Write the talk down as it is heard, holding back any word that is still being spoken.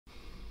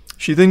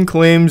She then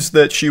claims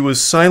that she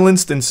was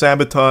silenced and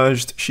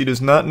sabotaged. She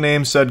does not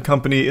name said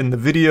company in the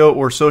video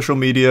or social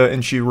media,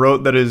 and she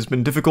wrote that it has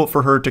been difficult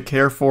for her to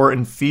care for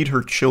and feed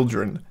her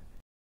children.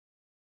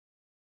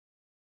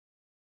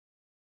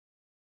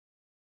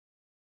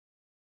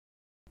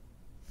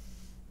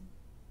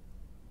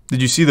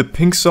 Did you see the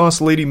pink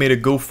sauce lady made a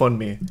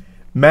GoFundMe?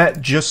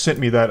 Matt just sent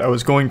me that. I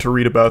was going to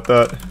read about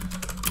that.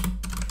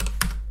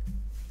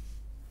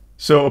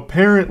 So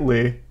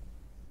apparently,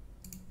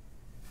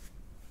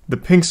 the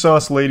pink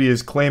sauce lady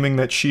is claiming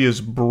that she is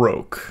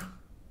broke.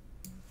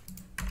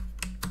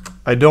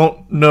 I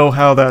don't know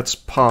how that's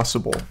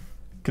possible,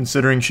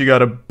 considering she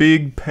got a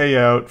big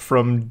payout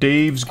from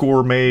Dave's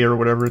Gourmet or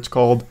whatever it's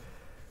called.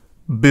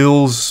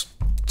 Bill's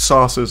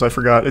Sauces, I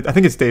forgot. I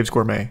think it's Dave's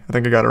Gourmet. I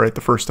think I got it right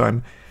the first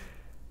time.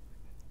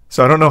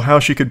 So I don't know how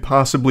she could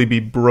possibly be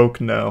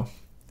broke now.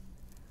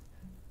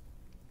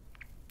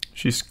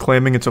 She's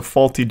claiming it's a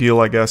faulty deal,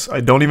 I guess. I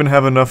don't even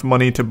have enough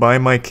money to buy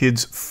my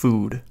kids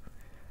food.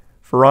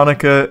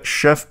 Veronica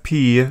Chef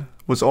P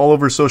was all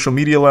over social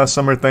media last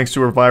summer thanks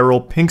to her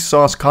viral pink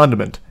sauce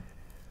condiment.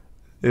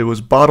 It was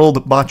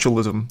bottled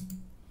botulism.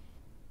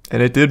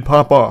 And it did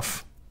pop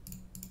off.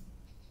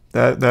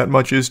 That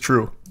much is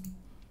true.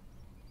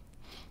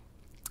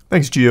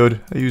 Thanks,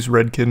 Geode. I use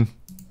Redkin.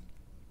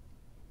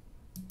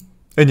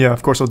 And yeah,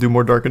 of course I'll do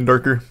more Dark and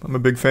Darker. I'm a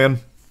big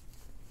fan.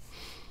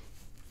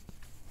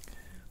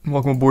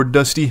 Welcome aboard,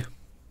 Dusty.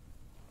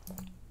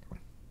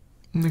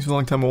 Thanks for a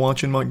long time of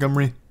watching,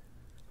 Montgomery.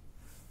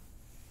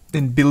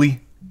 And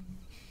Billy.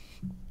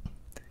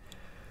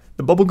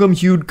 The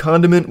bubblegum-hued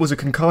condiment was a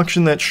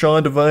concoction that Shaw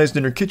devised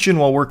in her kitchen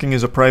while working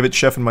as a private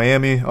chef in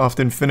Miami,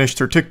 often finished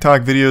her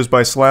TikTok videos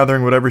by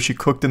slathering whatever she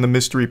cooked in the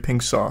mystery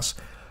pink sauce.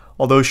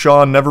 Although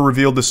Shaw never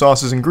revealed the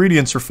sauce's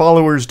ingredients, her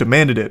followers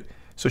demanded it.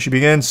 So she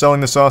began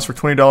selling the sauce for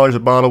 $20 a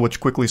bottle,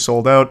 which quickly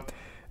sold out.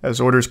 As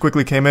orders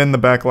quickly came in, the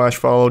backlash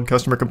followed.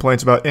 Customer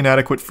complaints about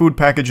inadequate food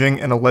packaging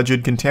and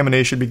alleged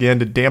contamination began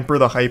to damper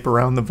the hype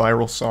around the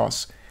viral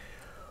sauce.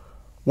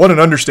 What an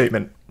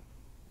understatement.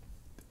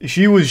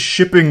 She was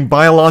shipping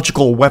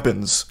biological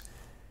weapons.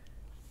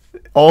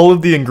 All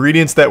of the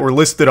ingredients that were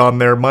listed on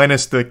there,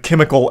 minus the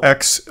chemical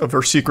X of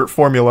her secret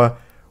formula,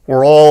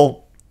 were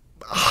all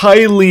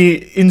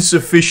highly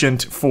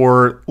insufficient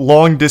for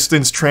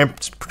long-distance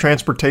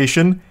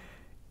transportation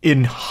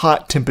in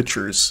hot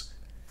temperatures.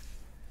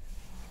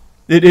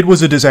 It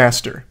was a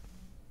disaster.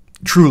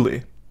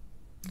 Truly.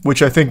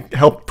 Which I think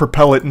helped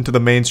propel it into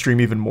the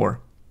mainstream even more.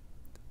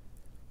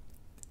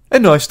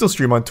 And no, I still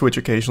stream on Twitch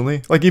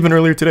occasionally. Like even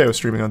earlier today I was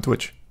streaming on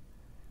Twitch.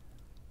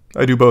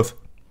 I do both.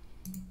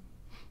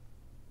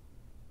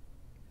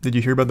 Did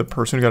you hear about the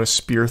person who got a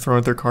spear thrown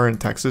at their car in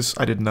Texas?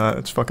 I did not.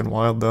 It's fucking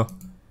wild though.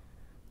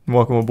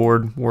 Welcome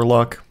aboard,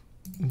 Warlock.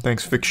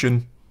 Thanks,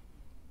 Fiction.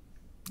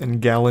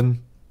 And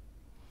Gallon.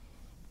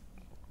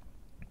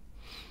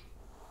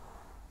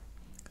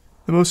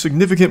 The most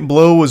significant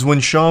blow was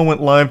when Shaw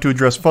went live to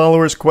address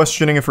followers,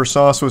 questioning if her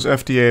sauce was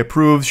FDA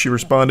approved. She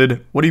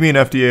responded, "What do you mean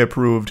FDA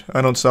approved?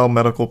 I don't sell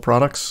medical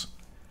products."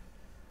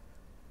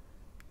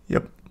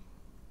 Yep.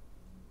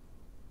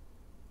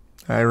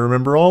 I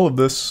remember all of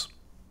this.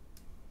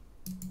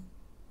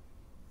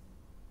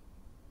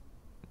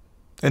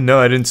 And no,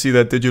 I didn't see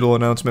that digital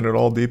announcement at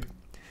all, Deep.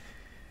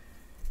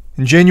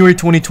 In January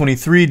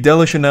 2023,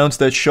 Delish announced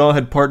that Shaw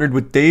had partnered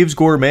with Dave's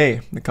Gourmet.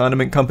 The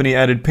condiment company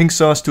added pink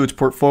sauce to its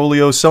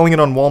portfolio, selling it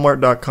on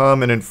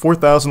Walmart.com and in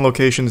 4,000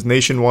 locations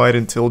nationwide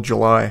until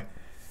July.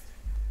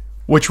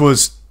 Which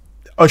was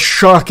a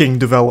shocking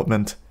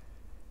development.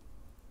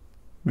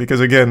 Because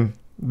again,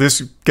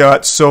 this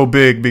got so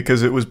big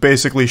because it was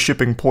basically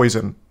shipping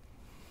poison.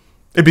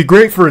 It'd be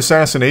great for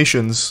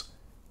assassinations,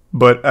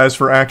 but as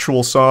for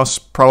actual sauce,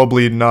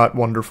 probably not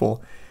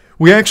wonderful.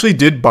 We actually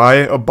did buy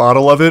a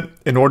bottle of it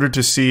in order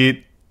to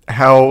see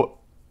how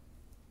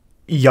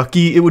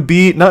yucky it would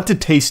be. Not to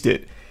taste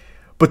it,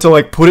 but to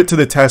like put it to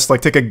the test,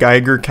 like take a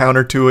Geiger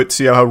counter to it,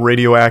 see how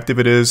radioactive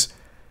it is.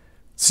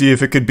 See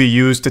if it could be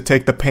used to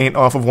take the paint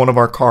off of one of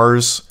our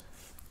cars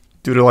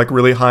due to like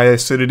really high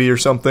acidity or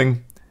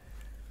something.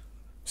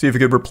 See if it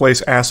could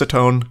replace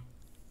acetone.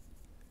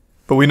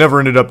 But we never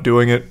ended up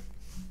doing it.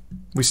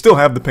 We still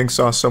have the pink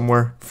sauce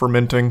somewhere,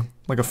 fermenting,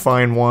 like a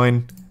fine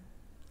wine.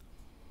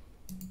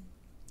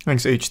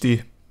 Thanks,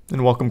 HD,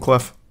 and welcome,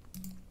 Clef.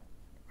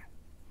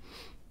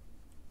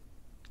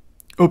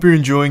 Hope you're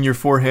enjoying your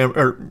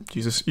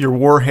your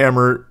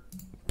Warhammer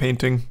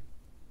painting.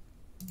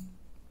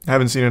 I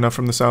haven't seen enough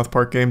from the South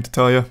Park game to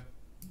tell you.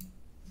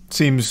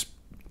 Seems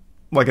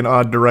like an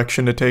odd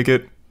direction to take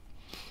it.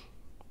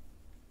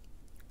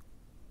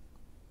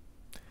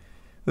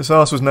 The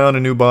sauce was now in a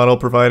new bottle,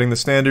 providing the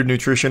standard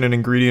nutrition and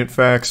ingredient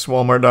facts.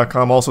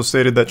 Walmart.com also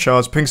stated that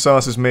Shaw's pink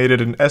sauce is made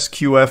at an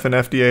SQF and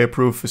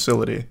FDA-approved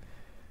facility.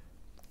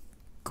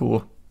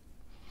 Cool.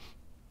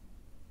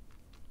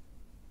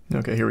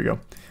 Okay, here we go.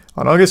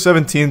 On August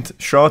 17th,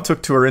 Shaw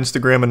took to her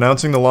Instagram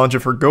announcing the launch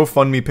of her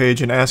GoFundMe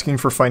page and asking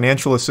for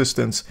financial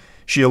assistance.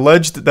 She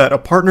alleged that a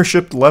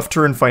partnership left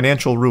her in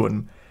financial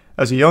ruin.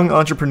 As a young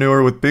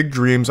entrepreneur with big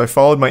dreams, I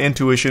followed my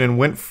intuition and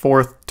went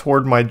forth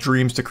toward my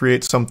dreams to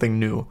create something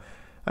new.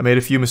 I made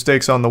a few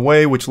mistakes on the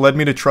way, which led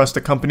me to trust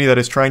a company that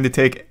is trying to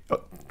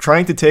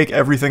take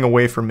everything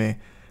away from me.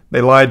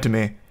 They lied to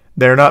me.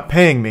 They are not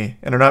paying me,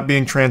 and are not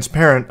being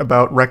transparent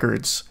about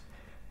records.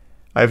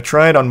 I have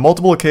tried on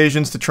multiple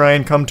occasions to try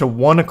and come to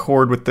one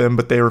accord with them,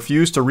 but they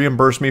refuse to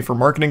reimburse me for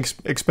marketing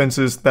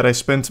expenses that I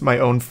spent my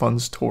own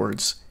funds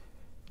towards.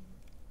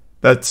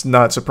 That's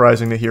not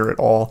surprising to hear at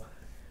all.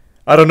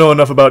 I don't know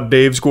enough about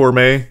Dave's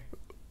Gourmet,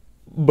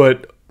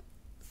 but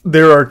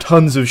there are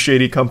tons of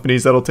shady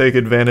companies that'll take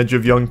advantage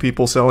of young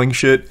people selling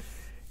shit,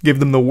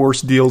 give them the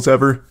worst deals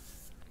ever.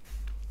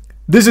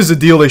 This is a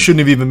deal they shouldn't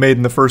have even made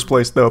in the first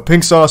place, though.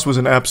 Pink sauce was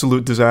an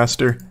absolute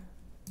disaster.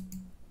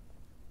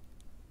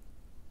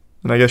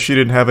 And I guess she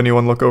didn't have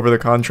anyone look over the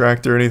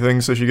contract or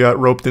anything, so she got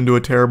roped into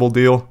a terrible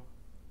deal.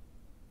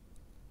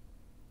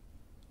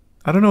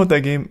 I don't know what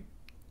that game...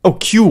 Oh,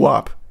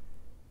 Q-Wop.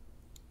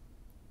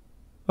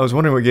 I was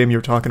wondering what game you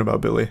were talking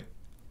about, Billy.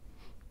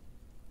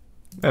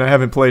 And I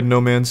haven't played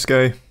No Man's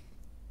Sky.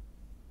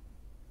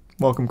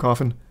 Welcome,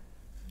 Coffin.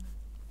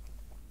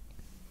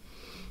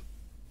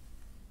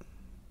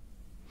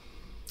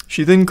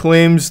 She then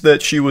claims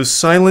that she was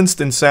silenced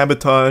and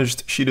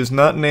sabotaged. She does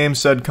not name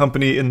said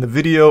company in the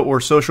video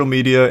or social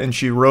media, and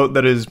she wrote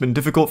that it has been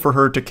difficult for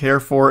her to care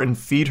for and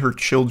feed her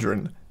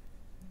children.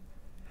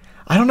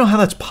 I don't know how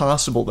that's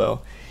possible,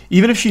 though.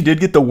 Even if she did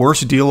get the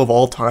worst deal of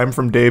all time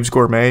from Dave's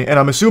Gourmet, and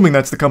I'm assuming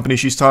that's the company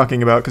she's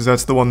talking about because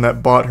that's the one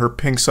that bought her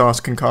pink sauce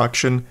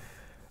concoction,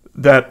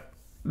 that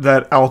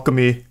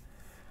alchemy,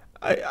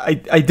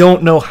 I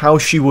don't know how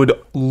she would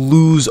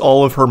lose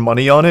all of her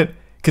money on it,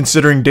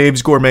 considering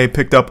Dave's Gourmet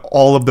picked up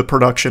all of the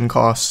production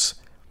costs.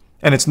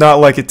 And it's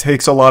not like it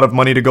takes a lot of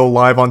money to go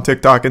live on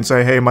TikTok and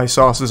say, hey, my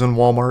sauce is in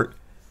Walmart.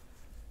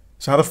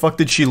 So how the fuck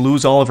did she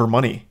lose all of her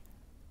money?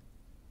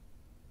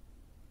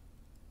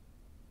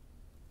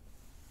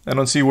 I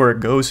don't see where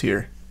it goes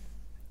here.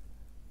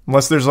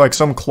 Unless there's like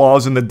some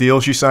clause in the deal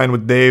she signed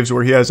with Dave's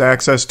where he has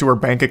access to her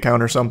bank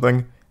account or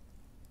something.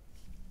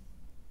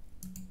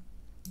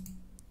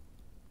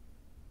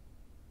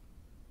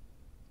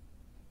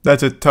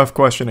 That's a tough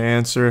question to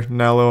answer,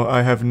 Nalo.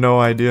 I have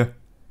no idea.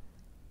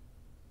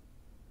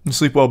 And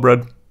sleep well,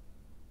 Bread.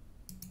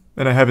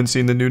 And I haven't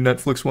seen the new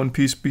Netflix One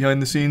Piece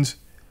behind the scenes.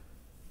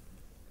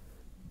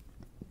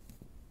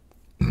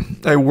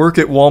 I work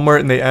at Walmart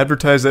and they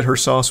advertised that her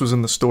sauce was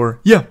in the store.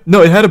 Yeah,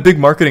 no, it had a big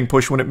marketing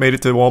push when it made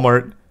it to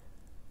Walmart.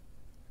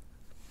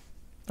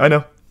 I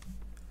know.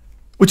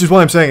 Which is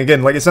why I'm saying,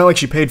 again, like, it's not like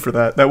she paid for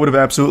that. That would have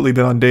absolutely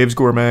been on Dave's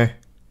Gourmet.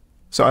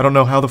 So I don't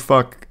know how the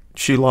fuck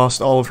she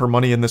lost all of her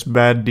money in this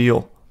bad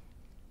deal.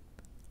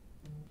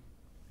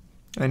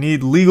 I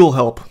need legal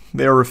help.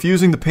 They are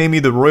refusing to pay me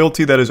the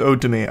royalty that is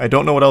owed to me. I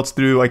don't know what else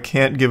to do. I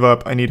can't give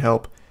up. I need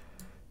help.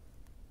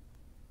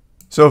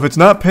 So if it's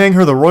not paying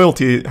her the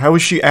royalty, how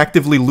is she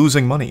actively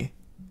losing money?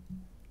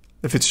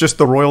 If it's just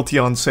the royalty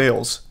on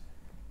sales.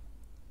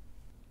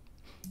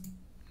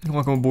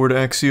 Welcome aboard,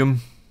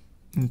 Axiom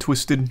and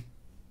Twisted.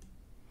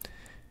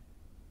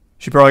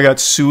 She probably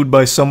got sued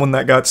by someone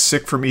that got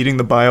sick from eating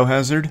the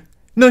biohazard.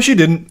 No, she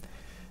didn't.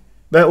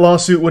 That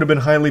lawsuit would have been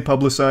highly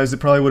publicized. It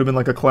probably would have been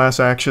like a class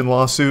action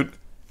lawsuit.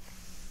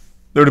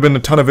 There would have been a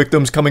ton of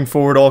victims coming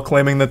forward all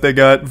claiming that they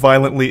got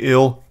violently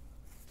ill.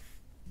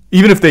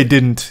 Even if they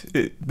didn't,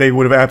 they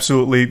would have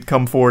absolutely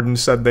come forward and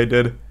said they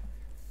did.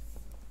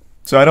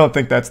 So I don't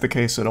think that's the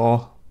case at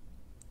all.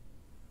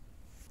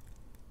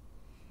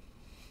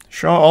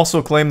 Shaw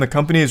also claimed the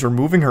company is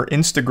removing her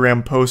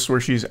Instagram posts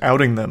where she's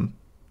outing them.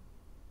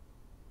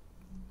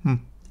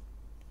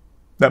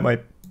 That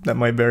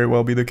might very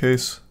well be the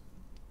case.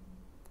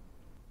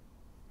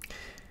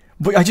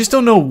 But I just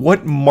don't know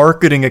what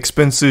marketing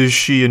expenses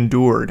she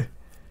endured.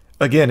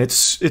 Again,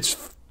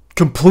 it's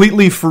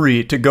completely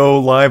free to go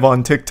live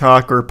on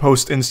TikTok or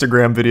post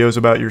Instagram videos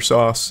about your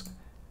sauce.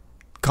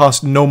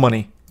 Cost no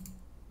money.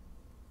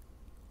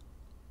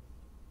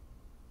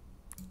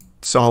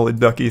 Solid,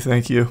 Ducky,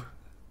 thank you.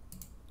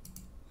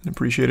 I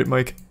appreciate it,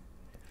 Mike.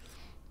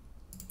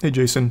 Hey,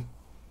 Jason.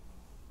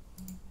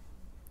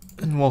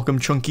 And welcome,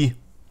 Chunky.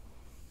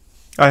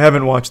 I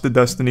haven't watched the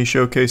Destiny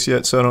showcase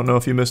yet, so I don't know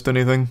if you missed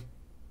anything.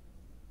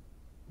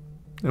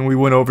 And we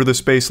went over the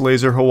Space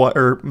Laser Hawaii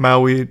or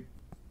Maui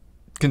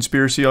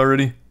conspiracy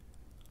already.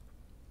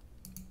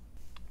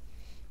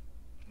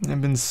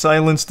 I've been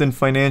silenced and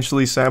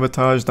financially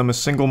sabotaged. I'm a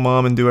single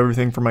mom and do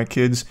everything for my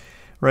kids.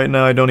 Right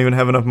now, I don't even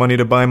have enough money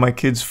to buy my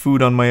kids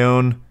food on my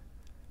own.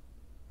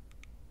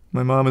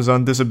 My mom is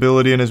on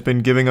disability and has been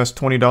giving us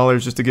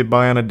 $20 just to get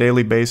by on a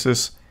daily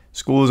basis.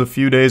 School is a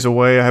few days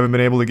away. I haven't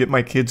been able to get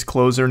my kids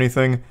clothes or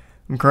anything.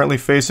 I'm currently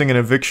facing an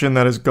eviction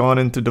that has gone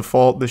into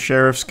default. The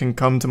sheriffs can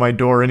come to my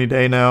door any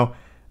day now.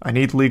 I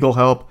need legal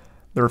help.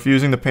 They're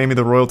refusing to pay me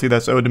the royalty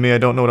that's owed to me. I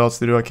don't know what else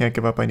to do. I can't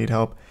give up. I need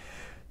help.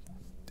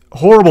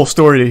 Horrible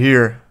story to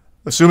hear.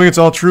 Assuming it's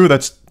all true,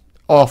 that's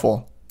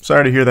awful.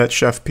 Sorry to hear that,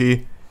 Chef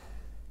P.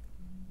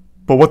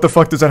 But what the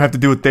fuck does that have to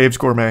do with Dave's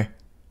Gourmet?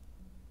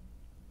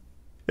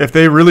 If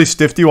they really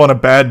stiffed you on a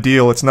bad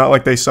deal, it's not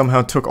like they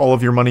somehow took all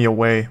of your money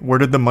away. Where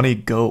did the money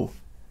go?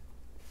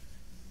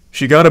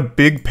 She got a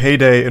big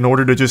payday in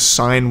order to just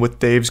sign with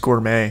Dave's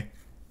Gourmet.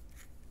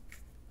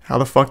 How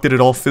the fuck did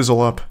it all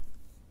fizzle up?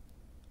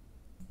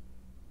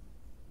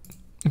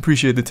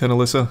 Appreciate the 10,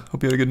 Alyssa.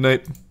 Hope you had a good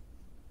night.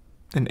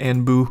 And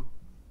Anbu.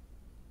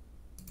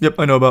 Yep,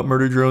 I know about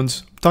murder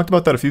drones. Talked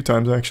about that a few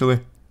times,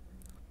 actually.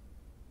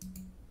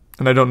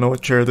 And I don't know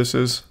what chair this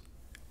is.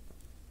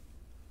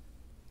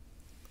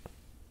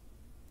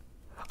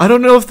 I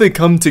don't know if they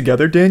come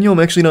together, Daniel. I'm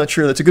actually not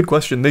sure. That's a good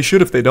question. They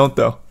should if they don't,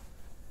 though.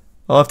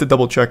 I'll have to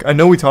double check. I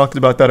know we talked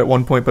about that at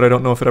one point, but I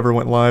don't know if it ever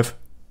went live.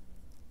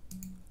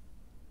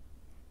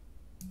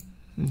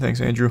 Thanks,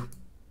 Andrew.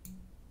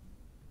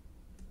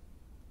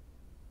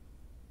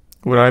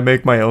 Would I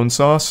make my own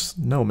sauce?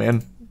 No,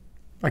 man.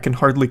 I can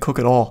hardly cook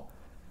at all.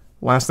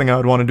 Last thing I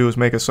would want to do is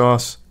make a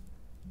sauce.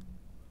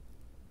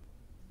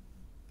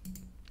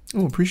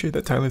 Oh, appreciate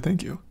that, Tyler.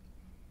 Thank you.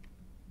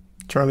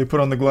 Charlie, put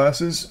on the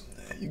glasses.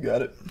 You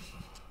got it.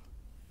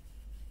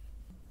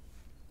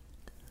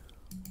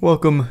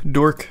 Welcome,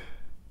 dork.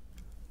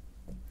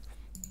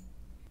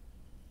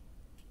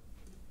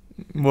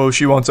 Whoa,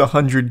 she wants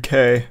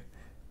 100K.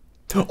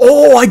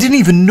 Oh, I didn't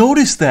even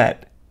notice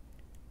that.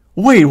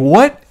 Wait,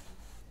 what?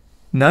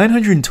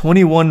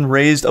 921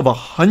 raised of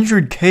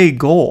 100K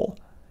goal.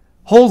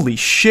 Holy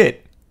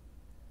shit.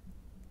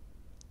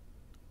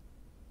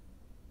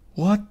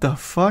 What the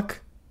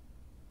fuck?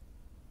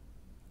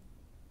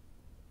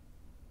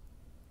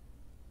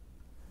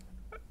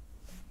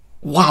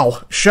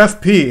 Wow, Chef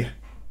P.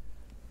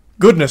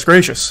 Goodness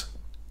gracious.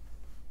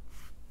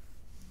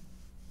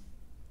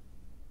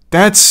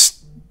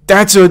 That's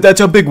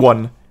a big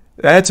one.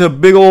 That's a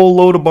big old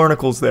load of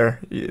barnacles there.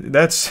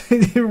 That's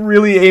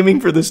really aiming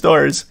for the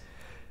stars.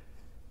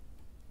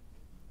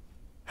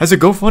 Has a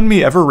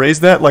GoFundMe ever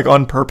raised that, like,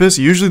 on purpose?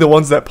 Usually the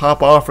ones that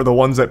pop off are the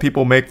ones that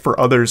people make for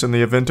others in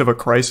the event of a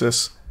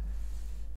crisis.